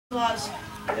Well,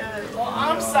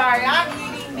 I'm sorry, I'm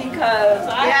eating because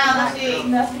let's eat.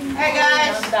 Nothing. Hey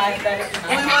guys, I'm diabetic.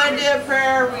 We want to do a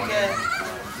prayer. We good.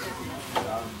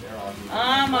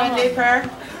 Want to do prayer?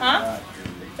 Huh?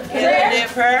 Prayer?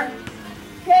 Do prayer?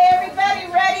 Okay,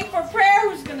 everybody ready for prayer?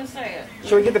 Who's gonna say it?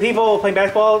 Should we get the people playing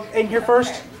basketball in here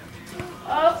first?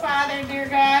 Oh, Father, dear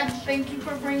God, thank you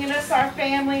for bringing us our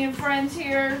family and friends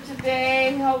here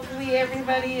today. Hopefully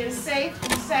everybody is safe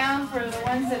and sound for the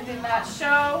ones that did not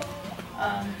show.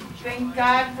 Thank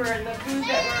God for the food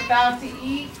that we're about to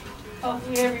eat.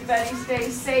 Hopefully everybody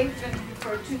stays safe and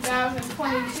for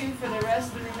 2022 for the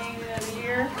rest of the remainder of the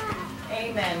year.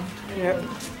 Amen. Yep.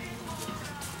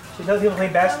 Should tell people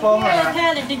playing basketball? Yeah,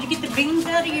 Tyler, did you get the beans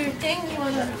out of your thing? You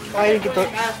wanna... I didn't get the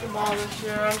basketball this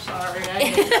year. I'm sorry.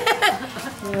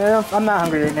 Yeah, I'm not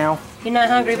hungry right now. You're not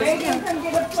hungry, but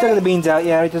Still got the beans out.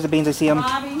 Yeah, there's the beans. I see them.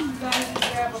 Bobby, you guys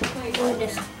grab a plate. we'll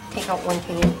just take out one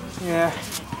can. Yeah.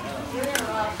 Should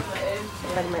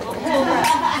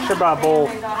have brought a bowl.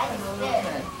 Should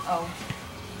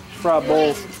brought a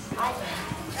bowl.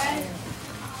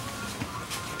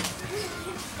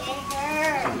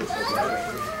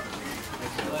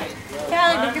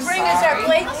 Tyler, did you bring us our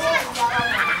plates?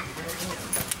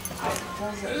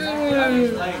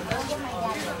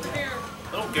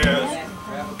 Okay.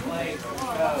 Grab a plate.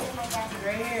 Go.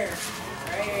 Right here.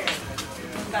 Right here.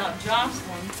 What about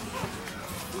Jocelyn?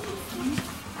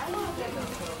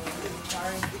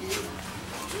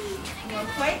 You want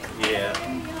a plate? Yeah.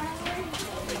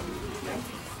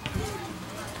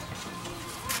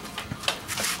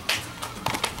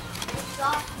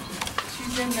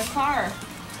 She's in the car.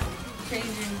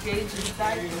 Changing Gage's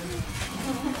diaper.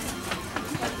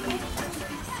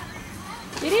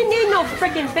 You didn't need no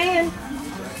freaking fan.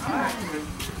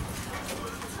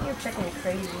 You're freaking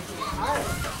crazy.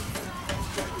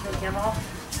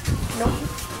 Nope.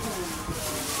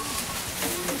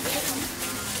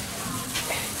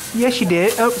 Yes, you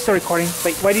did. Oh, still recording.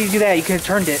 Wait, why did you do that? You could have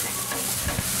turned it.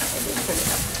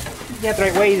 Yeah, the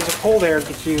right way. There's a pole there that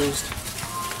gets used.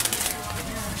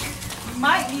 You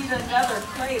might need another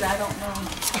plate, I don't know.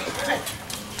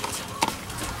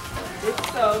 If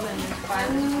so, then it's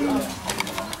fine.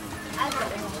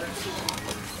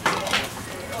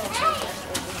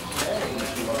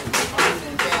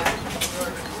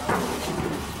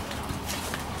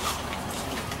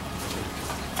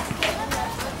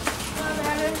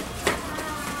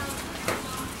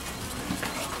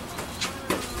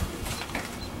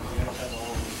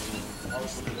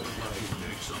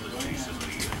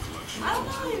 I don't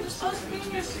know, he was supposed to be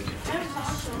here.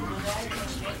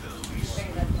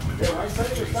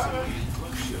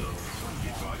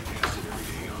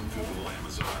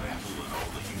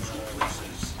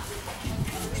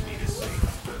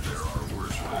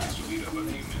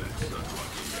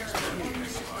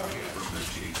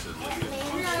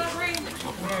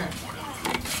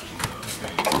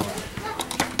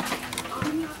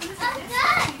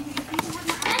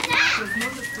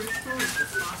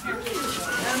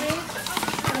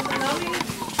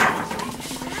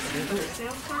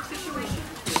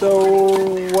 So,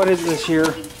 what is this here?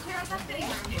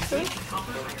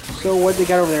 So, what they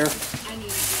got over there?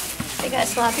 They got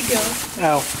sloppy joe,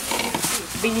 Oh,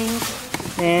 beans,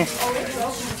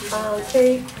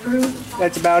 cake, fruit.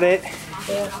 that's about it.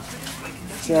 Yeah.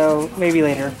 So, maybe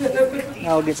later.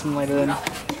 I'll get some later then.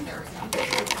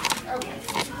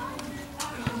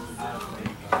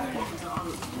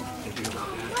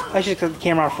 I should cut the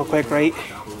camera off real quick, right?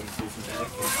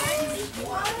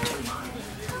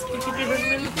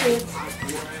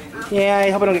 Yeah, I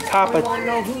hope I don't get caught, but... I don't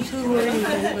know who's who or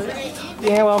anything, but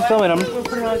Yeah, well, I'm filming them. we'll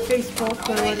put it on Facebook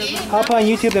or whatever. I'll put it on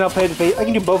YouTube, then I'll put it on Facebook. I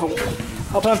can do both of them.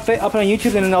 I'll put it on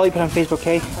YouTube, and then I'll put it on Facebook,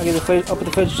 okay? I'll give the footage. I'll put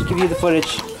the footage, give you the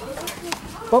footage.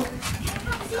 Oh.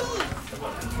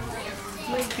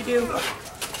 What did you do?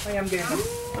 I am getting them.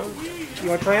 You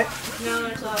want to try it? No,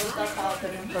 there's all the stuff I'll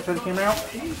put in. I'll turn the camera out.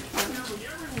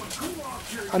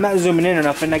 I'm not zooming in or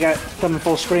nothing. I got them in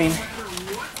full screen.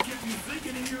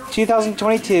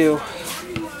 2022.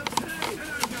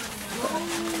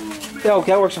 Oh,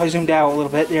 that works if I zoomed out a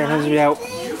little bit. There, I zoomed out.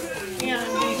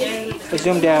 I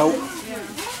zoomed out.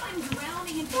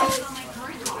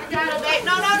 I got it, babe.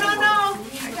 No, no, no, no.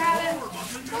 I got it.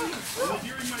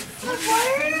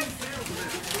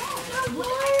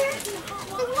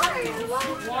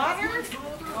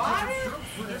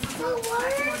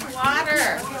 Water?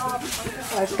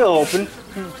 It's still open.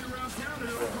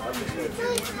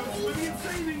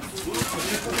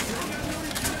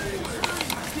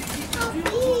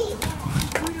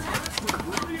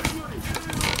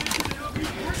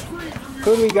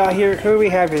 Who do we got here? Who do we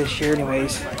have this year,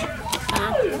 anyways?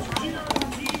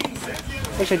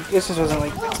 Actually, this wasn't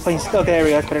like plain sticky. Okay, there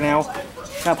we go. That's better now.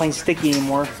 Not plain sticky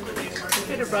anymore.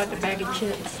 Should have brought the bag of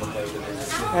chips.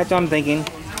 That's what I'm thinking.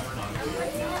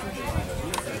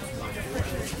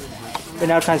 But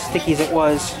now it's not as sticky as it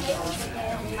was.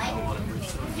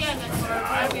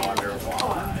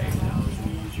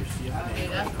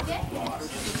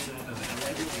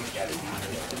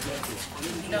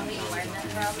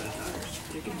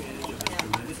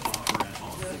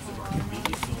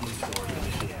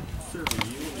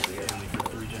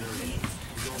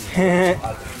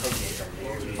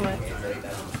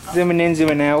 Zooming in,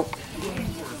 zooming out.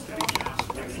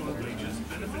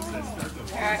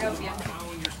 I'll help you.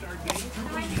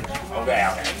 Okay,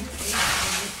 okay.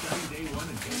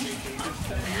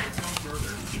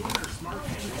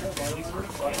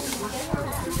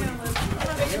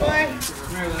 Big boy.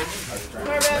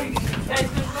 Corbin, you guys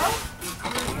gonna go?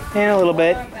 And a little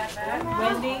bit.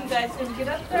 Wendy, you guys gonna get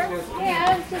up there?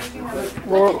 Yeah, just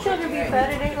let the children be fed.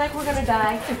 It ain't like we're gonna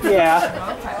die. Yeah.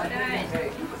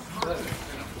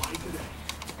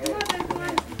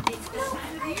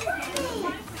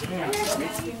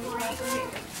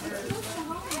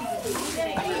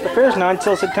 The fair's not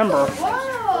until September. Whoa,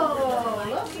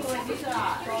 look what you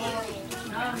got.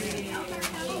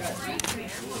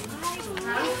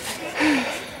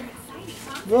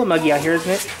 A little muggy out here,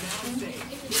 isn't it?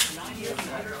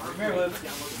 Come here, Luke.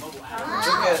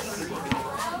 Lucas.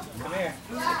 Come here.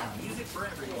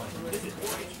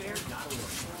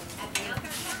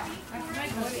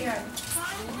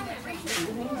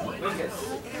 Lucas.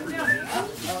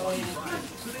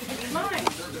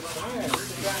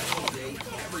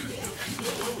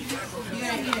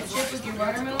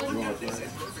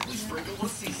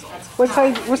 What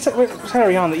side are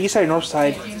we on? The east side or north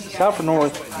side? South or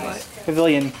north?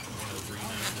 Pavilion.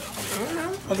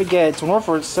 I forget. It's north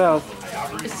or it's south?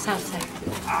 It's south side.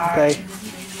 Okay.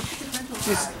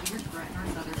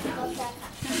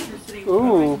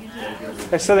 Ooh.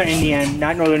 That's southern Indiana,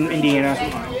 not northern Indiana.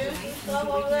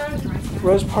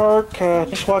 Rose Park,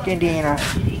 Nishwauk, Indiana.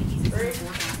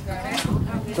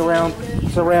 It's around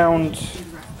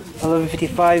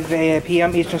 11:55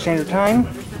 p.m. Eastern Standard Time.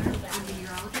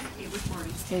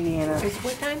 Indiana. It's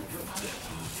what time?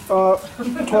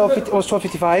 12:50. Almost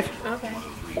 12:55. Okay.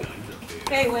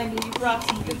 Hey Wendy, you brought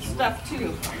some good stuff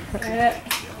too.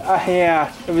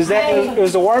 Yeah. It was that. It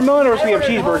was the watermelon, or was we have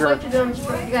cheeseburger?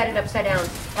 You got it upside down.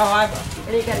 Oh, I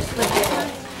And you got to split it.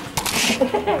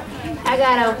 I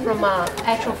got them from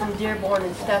from Dearborn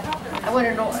and stuff. I wanted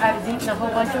to know. I was eating a whole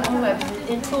bunch of them. I was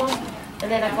into them,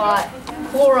 and then I bought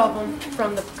 4 of them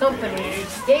from the company.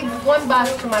 Gave 1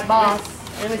 box to my boss,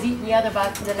 and I was eating the other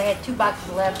box, and then I had 2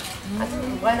 boxes left. I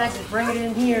said, why not just bring it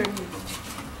in here?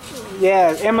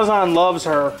 Yeah, Amazon loves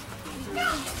her.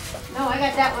 No, I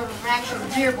got that one from actually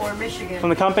Dearborn, Michigan. From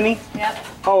the company? Yep.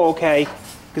 Oh, okay.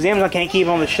 Because Amazon can't keep it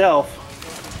on the shelf.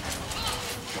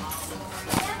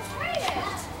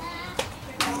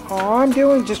 All I'm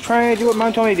doing, just trying to do what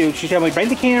Mom told me to do. She told me bring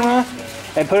the camera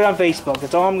and put it on Facebook.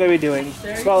 That's all I'm going to be doing.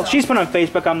 Well, she's put it on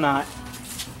Facebook. I'm not.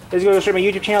 Let's go straight to my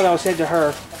YouTube channel. Then I'll send it to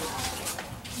her.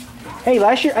 Hey,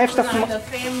 last year I have stuff from the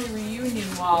family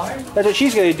reunion wall. That's what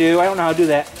she's going to do. I don't know how to do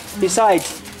that.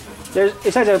 Besides, I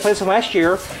played this from last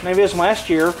year. My videos from last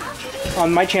year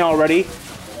on my channel already.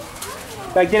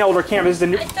 Back then, older camera. This is the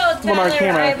new I told one Tyler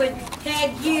camera. I would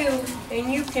tag you, and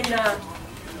you can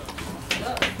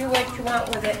do what you want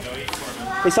with it.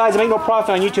 Besides, I make no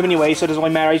profit on YouTube anyway, so it doesn't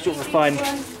really matter. I just do it for fun.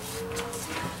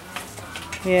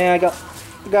 Yeah, I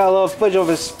got a little footage of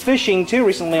us fishing too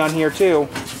recently on here too.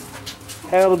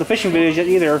 Haven't uploaded the fishing videos yet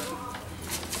either.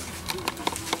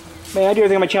 Man, I do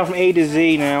everything on my channel from A to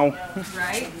Z now.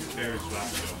 Right?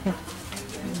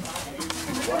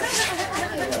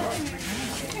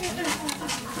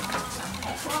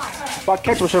 Bought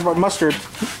ketchup, should have bought mustard.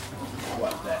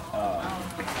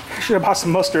 Should have bought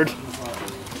some mustard.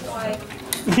 Why?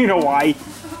 You know why.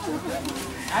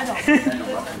 I don't.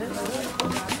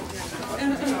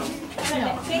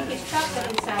 Cake is chocolate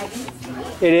inside.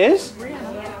 It is?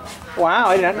 Wow,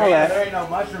 I did not know that. There ain't no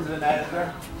mushrooms in that, is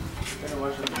there? There ain't no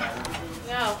mushrooms in that.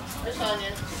 No, it's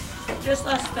onion. Just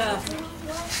us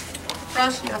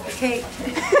frosting off the cake.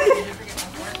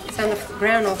 It's on the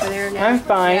ground over there now. I'm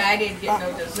fine. Yeah, I didn't get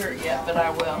no dessert yet, but I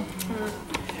will.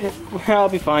 I'll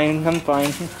be fine. I'm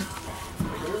fine.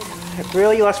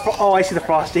 Really? Oh, I see the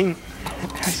frosting.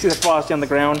 I see the frosting on the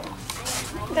ground.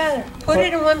 Tyler, put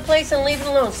it in one place and leave it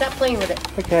alone. Stop playing with it.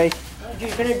 Okay.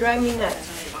 You're gonna drive me nuts.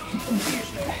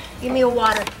 Give me a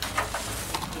water.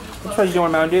 That's what you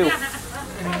doing, Mountain Dew.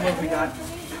 What we got?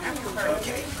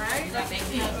 Okay.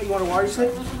 You want a water, you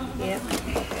said? Yeah.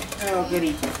 Oh,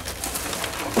 goody.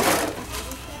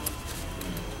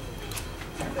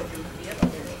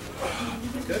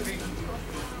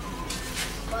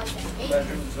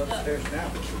 is upstairs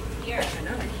now.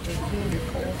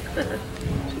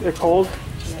 They're cold.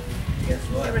 Guess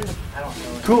what? I don't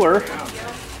know. Cooler.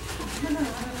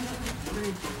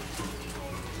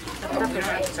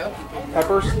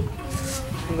 Peppers.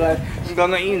 I'm glad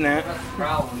I'm not eating that.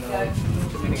 Problem though.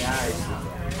 Too many eyes.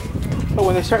 But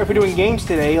when they start, if we're doing games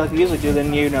today, like we usually do,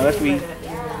 then you know that's we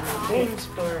Games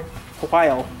for a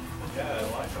while.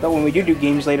 But when we do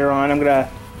games later on, I'm gonna,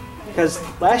 because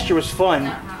last year was fun.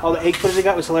 All the egg footage I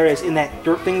got was hilarious. In that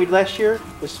dirt thing we did last year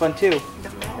was fun too.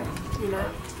 you know.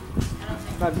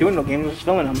 I'm not doing no games, I'm just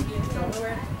filming them.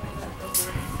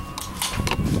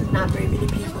 Not very many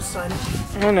people, son.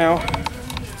 I know.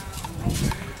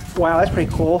 Wow, that's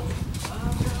pretty cool.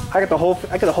 I got the whole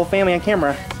family on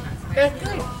camera. That's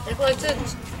good. That's what I said.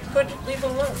 Good. Leave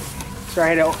them alone.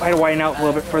 Sorry, I had to widen out a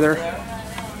little bit further.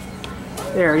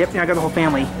 There, yep, now I got the whole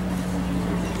family.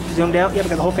 Zoomed out, yep, I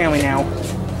got the whole family now.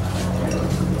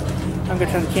 I'm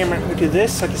gonna turn the camera to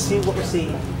this so I can see what we're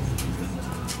seeing.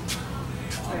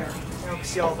 There, now we can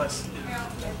see all of us. A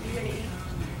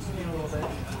little bit.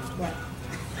 What?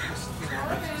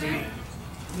 Maybe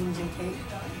beans and cake.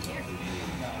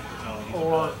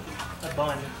 Or a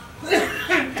bun. I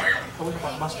wish I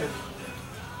bought mustard.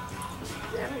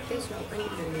 I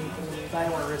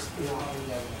don't want to risk it.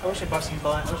 I wish I bought some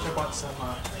bun. I wish I bought some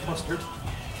mustard.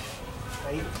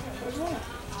 Right?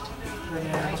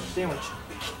 Then mustard sandwich.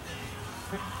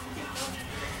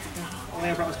 All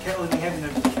I brought was kettle and having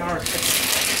the counter.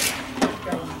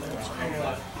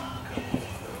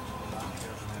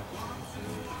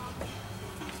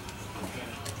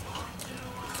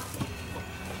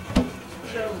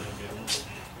 So,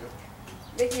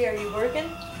 Vicky, are you working?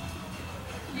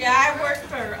 Yeah, I work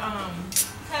for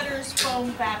Cutter's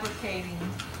Foam Fabricating.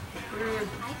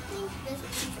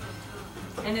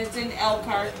 And it's in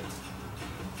Elkhart.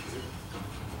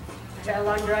 Is that a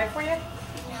long drive for you?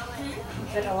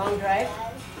 Is that a long drive?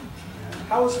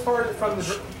 How far is it from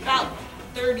the? About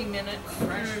 30 minutes.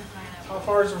 How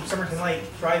far is it from Somerton Lake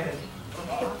driving?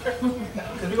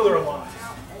 Because we go there a lot.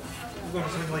 We go to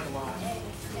Somerton Lake a lot.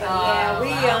 Yeah,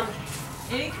 we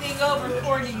Anything over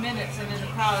 40 minutes and it'll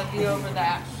probably be over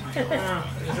that.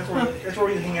 That's where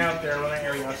we hang out there in that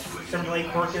area. Somerton Lake,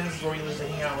 Perkins is where we usually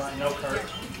hang out around in Elkhart.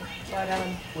 but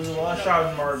We do a lot of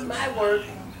shopping Martin. my work,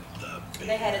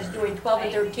 they had us doing 12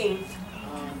 and 13.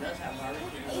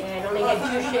 And only had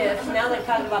 2 shifts. Now they're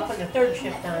talking about putting a 3rd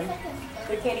shift on.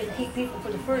 We can't even keep people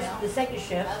for the 2nd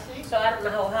shift. So I don't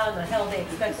know how in the hell they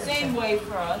expect us Same way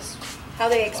for us. how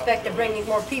they expect to bring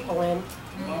more people in.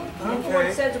 And Ford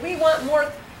Okay. says we want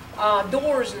more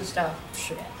doors and stuff.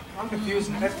 Shit. I'm confused.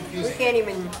 That's We confusing. can't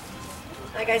even,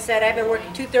 like I said, I've been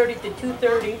working 2:30 to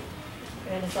 2:30,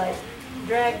 and it's like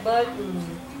drag butt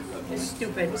and it's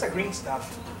stupid. What's that green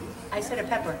stuff? I said a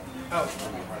pepper. Oh,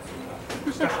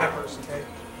 it's not peppers. Okay.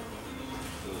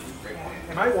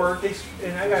 And my work,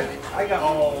 and I got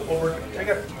all over. I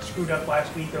got screwed up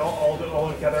last week. All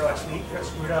together last week. I got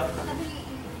screwed up.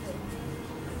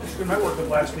 I screwed my work up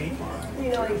last week. You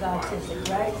know he's autistic,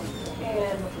 right?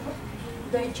 And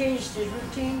they changed his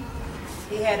routine.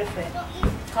 He had a fit.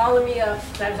 Calling me up,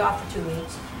 'cause I was off for 2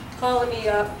 weeks. Calling me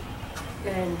up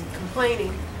and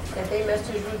complaining that they messed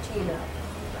his routine up.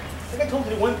 I got told to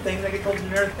do one thing, and I get told to do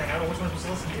another thing. I don't know which one I'm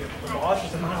supposed to listen to. The boss or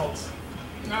someone else.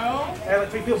 No? I had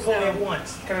like 3 people pull me at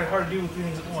once. It's kind of hard to do 3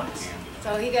 things at once.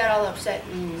 So he got all upset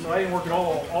and So I didn't work at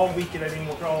all week, and I didn't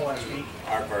work at all last week.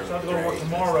 So I have to go to work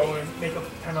tomorrow and make up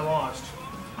the time I lost.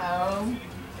 Oh.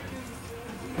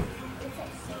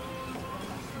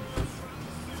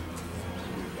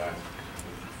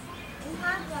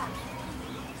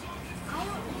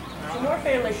 some more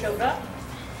family showed up.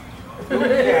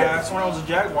 Yeah, someone else was a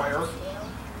Jaguar.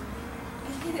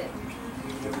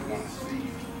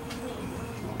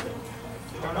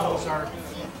 No, sorry.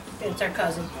 It's our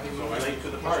cousin.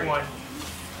 Which one?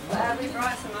 We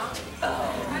brought some out.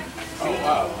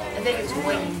 I think it's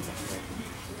Wayne.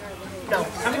 No,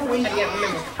 How many Waynes? I can't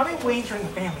remember. How many Waynes are in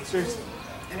the family? Seriously.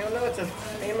 I don't know, it's a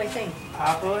family thing.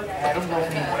 Papa, Adam,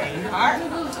 girlfriend Wayne. Art.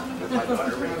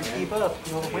 Keep up.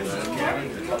 You know the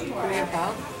Waynes.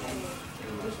 Grandpa.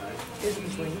 This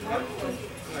is Wayne.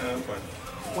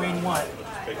 Wayne what?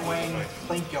 Wayne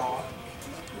Blink Yaw.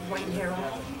 Wayne Harold.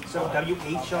 So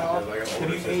W-H Yaw,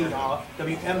 W-A Yaw,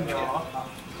 W-M Yaw,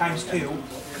 times 2.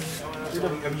 You're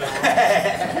W-M Yaw.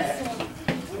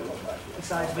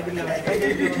 Besides, I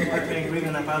did do some part getting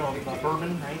reading that bottle of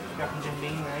bourbon, right? I got from Jim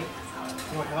Beam, right?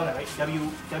 You know what I call that, right?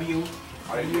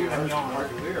 W-M Yaw.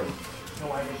 No,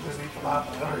 why? Because we forgot,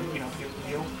 or, you know,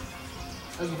 you. I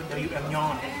was going to put W-M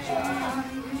Yaw on it.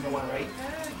 You know what, right?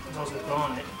 There's also a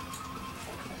on it.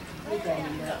 We're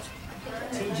driving nuts.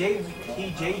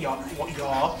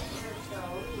 Yaw,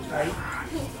 right?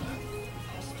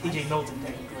 TJ Milton,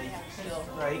 technically,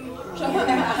 right?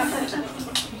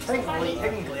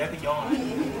 technically, I could yaw.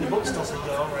 The book still says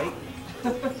yaw, right? The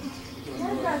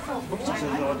book still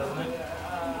says yaw, doesn't it?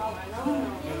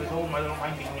 Yeah, I told him I don't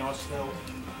mind being yaw still.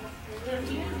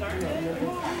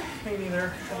 Me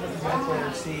neither. I'll look back later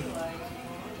and see.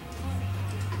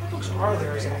 What books are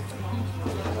there exactly?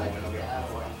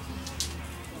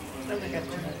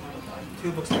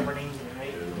 Two books that have our names in it,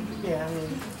 right? Yeah, I mean,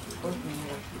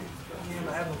 Yeah,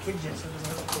 but I have no kids yet, so I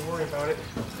don't have to worry about it.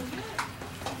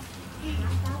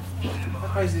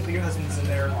 Surprised if your husband's in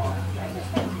there.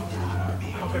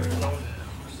 I'll put it alone.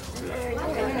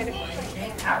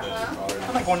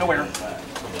 I'm not going nowhere. I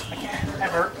can't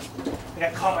ever. I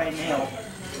got caught by a nail.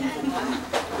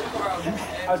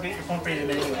 I was waiting for phone for you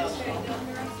anyways.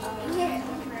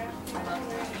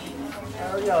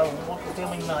 Oh yeah, walk the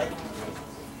family night.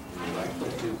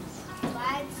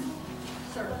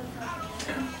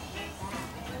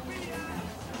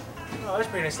 Oh, that's a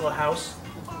pretty nice little house.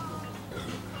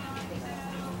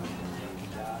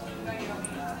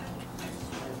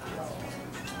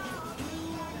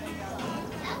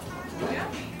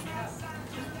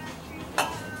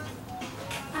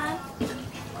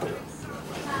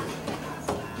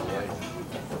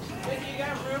 Vicky, you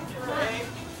got room for eggs?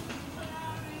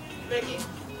 Vicky,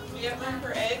 you got room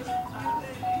for eggs?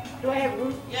 do I have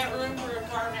room? You got room for a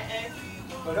carton of eggs?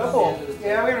 Oh,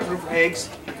 yeah, we have room for eggs.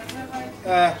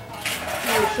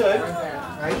 We should,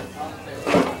 right?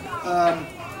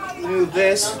 Move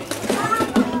this.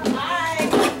 Hi!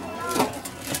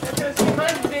 Because see,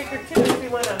 mine's bigger too if you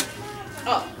want to.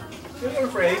 Oh, We have room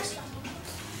for eggs.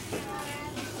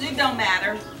 it don't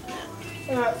matter.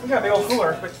 We got a big old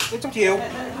cooler, but it's up to you.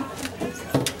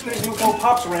 Just move old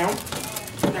pops around.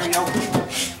 There we go.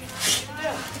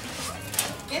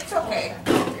 It's okay.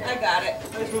 I got it.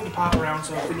 Let's move the pop around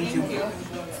so if we need to.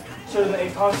 So the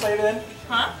egg toss later then?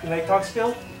 Huh? The egg talk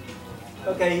still?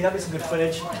 Okay, that'll be some good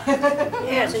footage.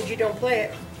 Yeah, since you don't play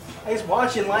it. I just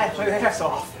watch and laugh my ass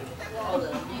off.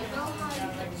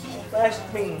 Last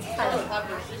mean.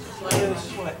 This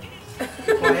is what?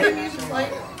 Quiet.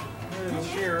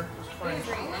 Here.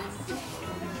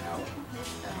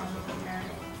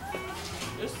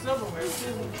 There's silverware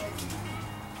too.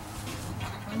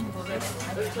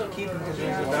 Keep them because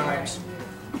they're the dimes.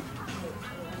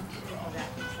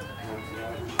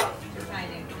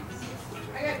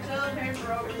 I got toilet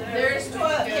paper over there. There's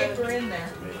toilet paper in there.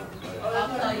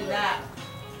 I'll tell you that.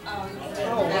 Oh,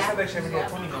 let's have actually have a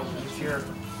plumbing open this year.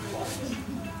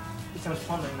 This time's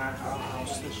plumbing, not our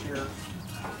house this year.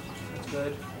 That's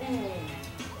good.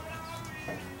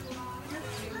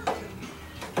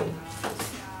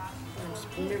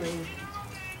 Spoonering.